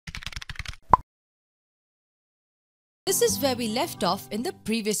This is where we left off in the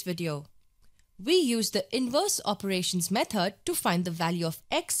previous video. We used the inverse operations method to find the value of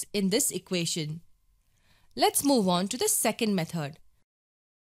x in this equation. Let's move on to the second method,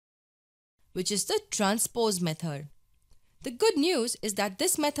 which is the transpose method. The good news is that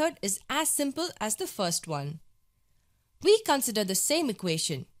this method is as simple as the first one. We consider the same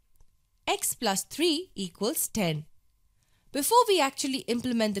equation, x plus 3 equals 10. Before we actually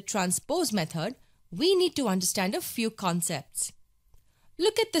implement the transpose method, we need to understand a few concepts.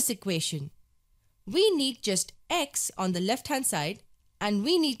 Look at this equation. We need just x on the left hand side and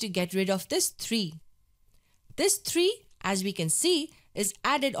we need to get rid of this 3. This 3, as we can see, is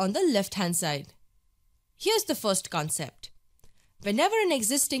added on the left hand side. Here's the first concept. Whenever an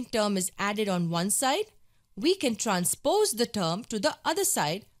existing term is added on one side, we can transpose the term to the other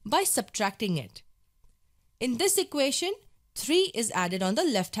side by subtracting it. In this equation, 3 is added on the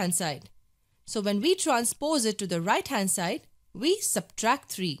left hand side. So when we transpose it to the right hand side, we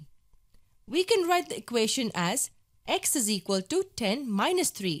subtract 3. We can write the equation as x is equal to 10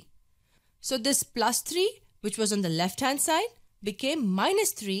 minus 3. So this plus 3, which was on the left hand side, became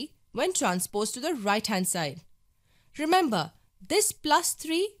minus 3 when transposed to the right hand side. Remember, this plus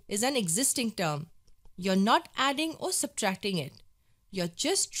 3 is an existing term. You're not adding or subtracting it. You're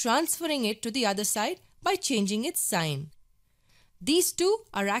just transferring it to the other side by changing its sign. These two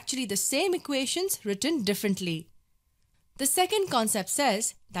are actually the same equations written differently. The second concept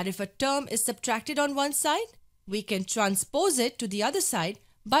says that if a term is subtracted on one side, we can transpose it to the other side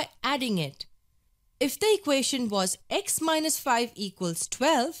by adding it. If the equation was x minus 5 equals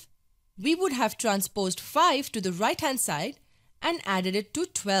 12, we would have transposed 5 to the right hand side and added it to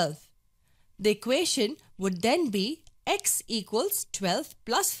 12. The equation would then be x equals 12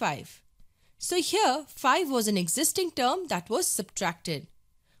 plus 5. So here 5 was an existing term that was subtracted.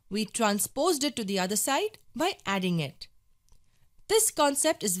 We transposed it to the other side by adding it. This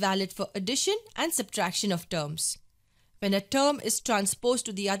concept is valid for addition and subtraction of terms. When a term is transposed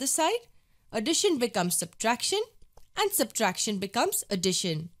to the other side, addition becomes subtraction and subtraction becomes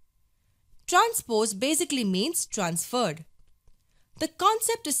addition. Transpose basically means transferred. The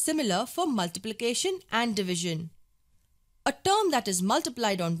concept is similar for multiplication and division. A term that is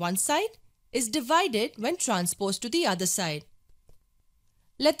multiplied on one side is divided when transposed to the other side.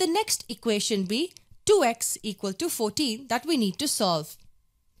 Let the next equation be 2x equal to 14 that we need to solve.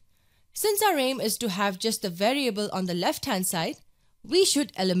 Since our aim is to have just the variable on the left hand side, we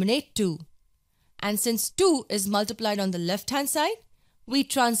should eliminate 2. And since 2 is multiplied on the left hand side, we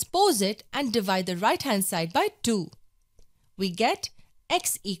transpose it and divide the right hand side by 2. We get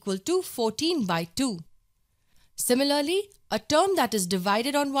x equal to 14 by 2. Similarly, a term that is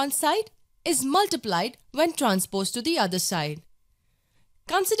divided on one side is multiplied when transposed to the other side.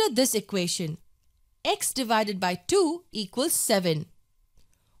 Consider this equation. X divided by 2 equals 7.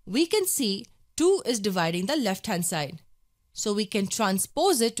 We can see 2 is dividing the left hand side. So we can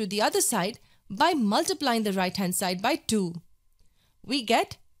transpose it to the other side by multiplying the right hand side by 2. We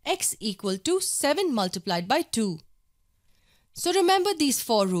get x equal to 7 multiplied by 2. So remember these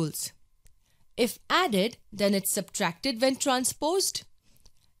 4 rules. If added, then it's subtracted when transposed.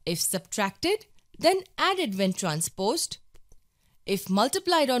 If subtracted, then added when transposed. If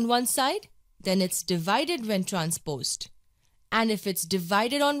multiplied on one side, then it's divided when transposed. And if it's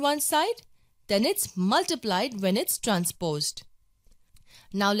divided on one side, then it's multiplied when it's transposed.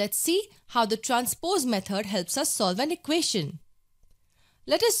 Now let's see how the transpose method helps us solve an equation.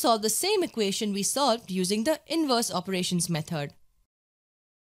 Let us solve the same equation we solved using the inverse operations method.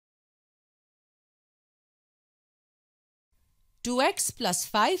 (2x plus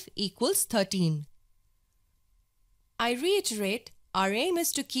 5 equals 13). I reiterate, our aim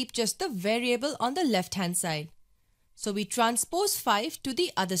is to keep just the variable on the left hand side. So we transpose 5 to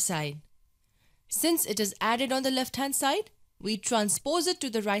the other side. Since it is added on the left hand side, we transpose it to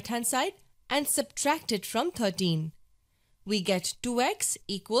the right hand side and subtract it from 13. We get 2x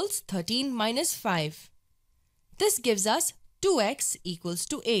equals 13 minus 5. This gives us 2x equals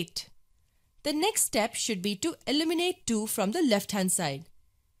to 8. The next step should be to eliminate 2 from the left hand side.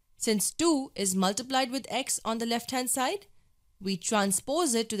 Since 2 is multiplied with x on the left hand side, we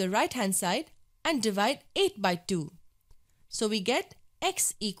transpose it to the right hand side and divide 8 by 2. So we get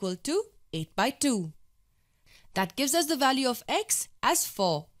x equal to 8 by 2. That gives us the value of x as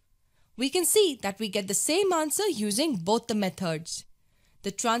 4. We can see that we get the same answer using both the methods. The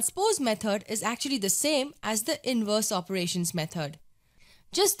transpose method is actually the same as the inverse operations method.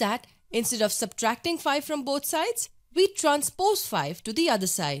 Just that instead of subtracting 5 from both sides, we transpose 5 to the other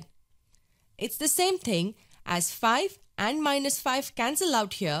side. It's the same thing as 5 and minus 5 cancel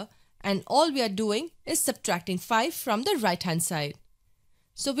out here and all we are doing is subtracting 5 from the right hand side.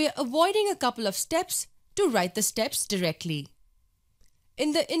 So we are avoiding a couple of steps to write the steps directly.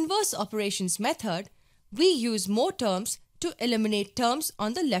 In the inverse operations method, we use more terms to eliminate terms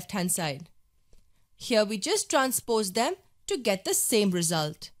on the left hand side. Here we just transpose them to get the same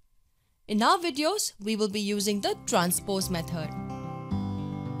result. In our videos, we will be using the transpose method.